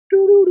Hey,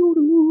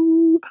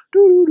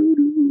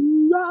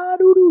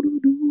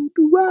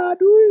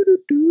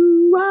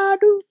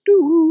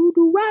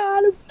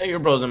 your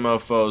bros and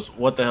mofos,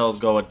 what the hell's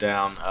going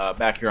down?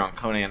 Back here on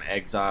Conan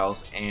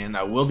Exiles, and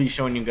I will be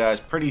showing you guys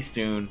pretty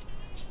soon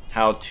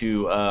how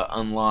to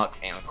unlock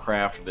and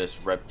craft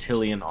this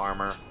reptilian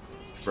armor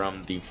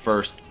from the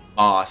first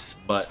boss.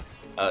 But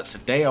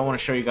today I want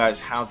to show you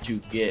guys how to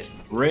get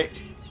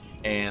brick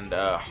and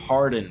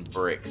hardened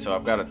brick. So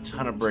I've got a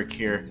ton of brick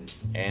here,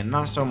 and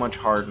not so much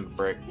hardened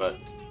brick, but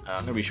I'm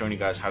going to be showing you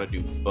guys how to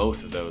do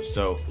both of those.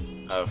 So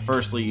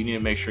firstly, you need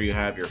to make sure you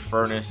have your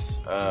furnace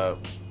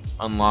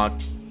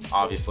unlocked.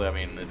 Obviously, I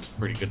mean, it's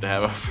pretty good to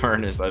have a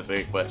furnace, I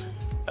think, but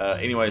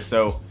anyway,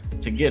 so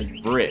to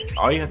get brick,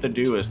 all you have to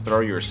do is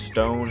throw your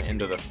stone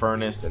into the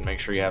furnace and make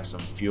sure you have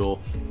some fuel,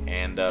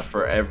 and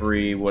for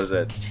every,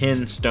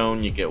 10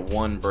 stone, you get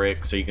 1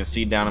 brick. So you can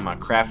see down in my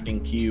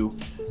crafting queue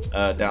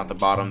down at the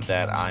bottom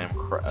that I am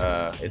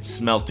it's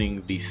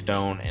smelting the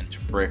stone into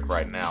brick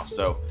right now.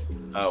 So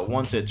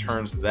once it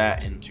turns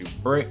that into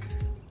brick,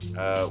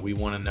 we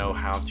want to know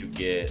how to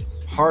get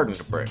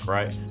hardened brick,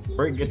 right?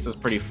 Brick gets us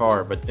pretty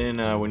far, but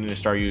then we need to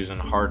start using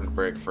hardened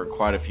brick for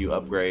quite a few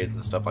upgrades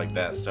and stuff like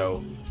that.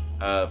 So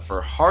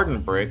for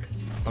hardened brick,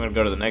 I'm going to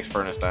go to the next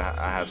furnace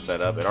I have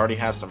set up. It already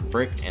has some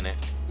brick in it,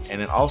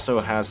 and it also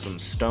has some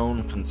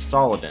stone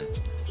consolidant.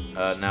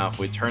 Now if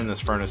we turn this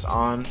furnace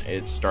on,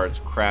 it starts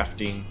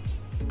crafting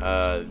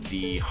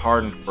the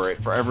hardened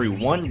brick. For every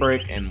 1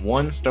 brick and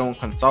 1 stone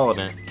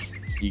consolidant,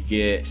 you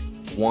get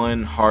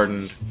 1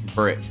 hardened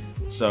brick.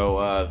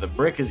 So the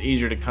brick is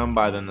easier to come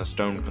by than the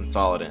stone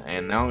consolidant,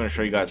 and now I'm going to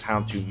show you guys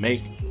how to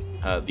make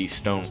the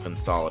stone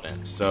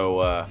consolidant.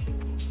 So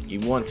you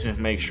want to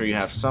make sure you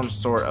have some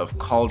sort of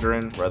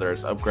cauldron, whether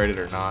it's upgraded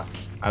or not.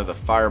 I have the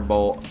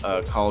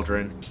firebolt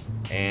cauldron,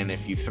 and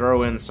if you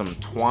throw in some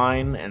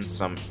twine and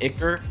some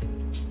ichor,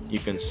 you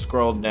can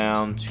scroll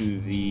down to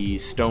the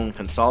stone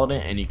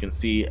consolidant, and you can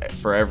see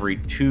for every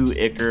 2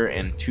 ichor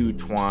and 2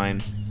 twine,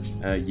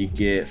 you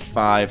get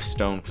 5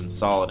 stone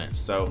consolidants.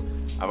 So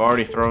I've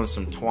already thrown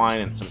some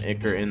twine and some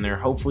ichor in there.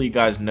 Hopefully you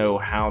guys know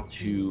how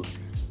to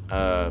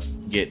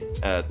get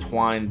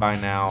twine by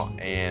now,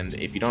 and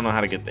if you don't know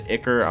how to get the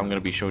ichor, I'm going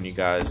to be showing you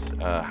guys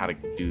how to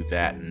do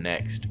that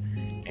next.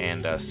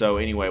 And so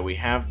anyway, we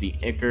have the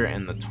ichor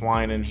and the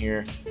twine in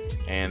here,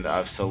 and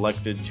I've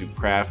selected to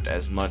craft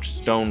as much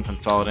stone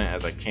consolidant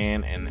as I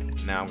can,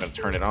 and now I'm going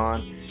to turn it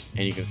on,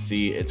 and you can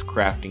see it's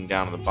crafting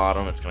down at the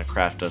bottom. It's going to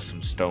craft us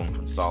some stone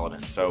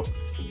consolidant. So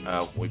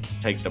we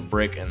take the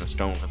brick and the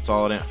stone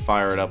consolidant,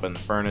 fire it up in the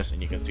furnace,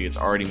 and you can see it's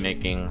already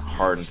making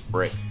hardened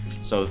brick.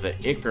 So the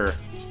ichor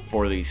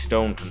for the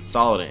stone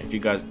consolidant, if you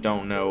guys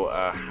don't know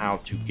how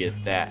to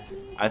get that,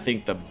 I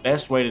think the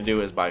best way to do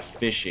it is by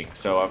fishing.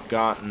 So I've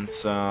gotten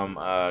some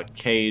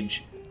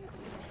cage.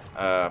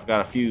 I've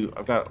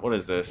got what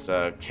is this?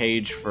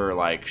 Cage for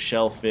like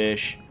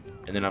shellfish,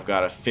 and then I've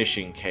got a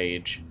fishing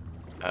cage.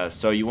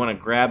 So you want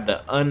to grab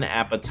the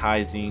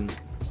unappetizing,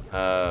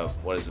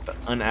 the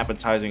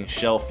unappetizing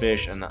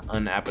shellfish and the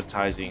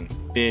unappetizing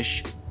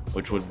fish,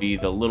 which would be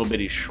the little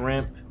bitty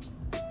shrimp,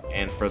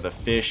 and for the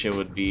fish it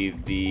would be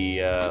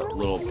the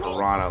little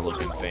piranha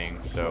looking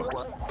thing. So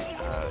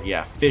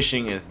yeah,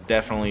 fishing is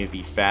definitely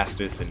the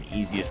fastest and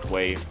easiest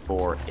way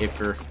for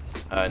ichor.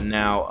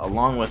 Now,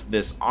 along with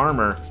this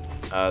armor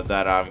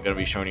that I'm going to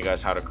be showing you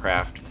guys how to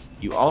craft,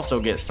 you also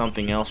get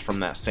something else from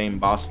that same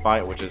boss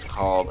fight, which is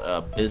called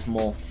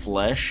abysmal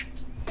flesh.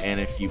 And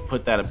if you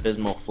put that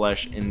abysmal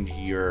flesh into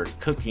your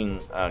cooking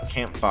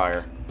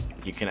campfire,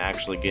 you can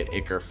actually get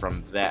ichor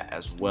from that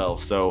as well.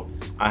 So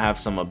I have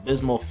some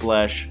abysmal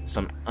flesh,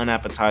 some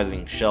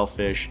unappetizing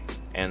shellfish,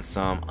 and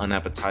some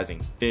unappetizing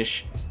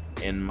fish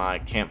in my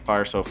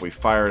campfire. So if we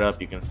fire it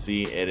up, you can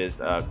see it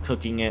is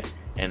cooking it,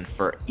 and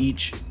for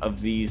each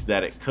of these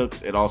that it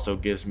cooks, it also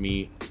gives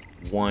me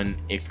 1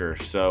 ichor.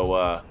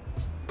 So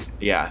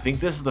yeah, I think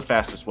this is the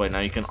fastest way. Now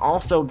you can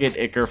also get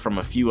ichor from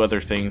a few other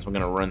things we're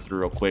going to run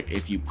through real quick.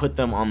 If you put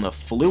them on the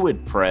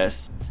fluid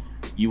press,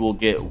 you will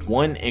get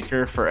 1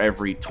 ichor for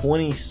every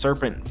 20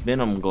 serpent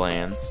venom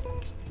glands,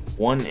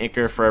 1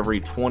 ichor for every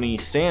 20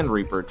 sand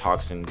reaper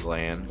toxin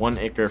gland, 1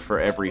 ichor for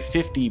every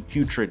 50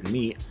 putrid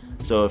meat.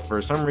 So if for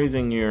some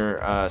reason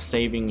you're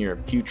saving your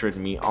putrid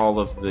meat, all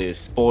of the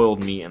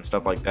spoiled meat and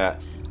stuff like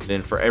that,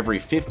 then for every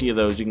 50 of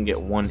those you can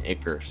get 1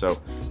 ichor.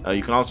 So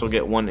you can also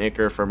get 1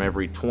 ichor from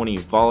every 20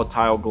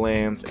 volatile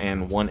glands,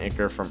 and 1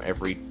 ichor from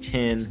every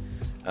 10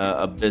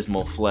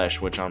 abysmal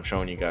flesh, which I'm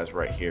showing you guys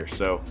right here.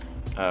 So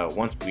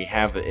once we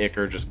have the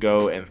ichor, just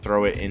go and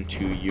throw it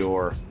into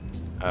your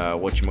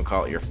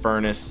your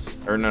furnace,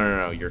 or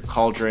no, your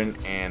cauldron,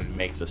 and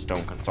make the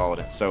stone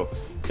consolidant. So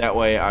that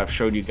way I've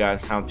showed you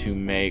guys how to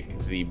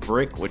make the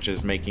brick, which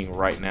is making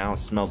right now.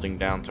 It's smelting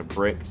down to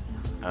brick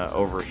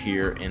over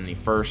here in the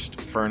first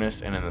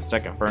furnace, and in the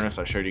second furnace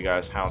I showed you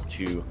guys how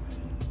to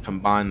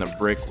combine the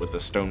brick with the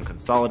stone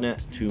consolidate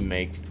to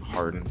make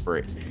hardened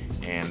brick.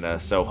 And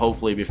so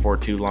hopefully before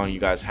too long you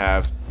guys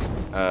have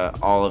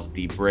all of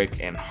the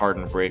brick and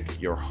hardened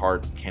brick your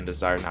heart can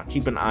desire. Now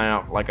keep an eye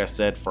out, like I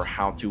said, for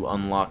how to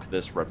unlock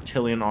this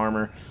reptilian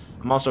armor.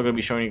 I'm also going to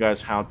be showing you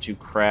guys how to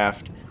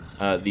craft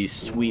these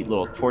sweet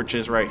little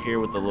torches right here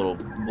with the little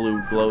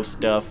blue glow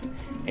stuff.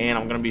 And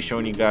I'm going to be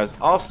showing you guys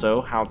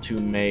also how to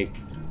make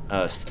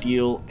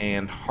steel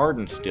and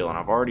hardened steel, and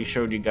I've already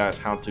showed you guys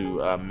how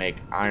to make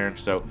iron.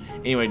 So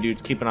anyway,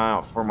 dudes, keep an eye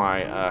out for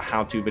my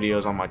how-to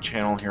videos on my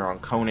channel here on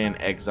Conan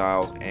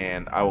Exiles,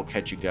 and I will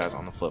catch you guys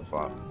on the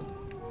flip-flop.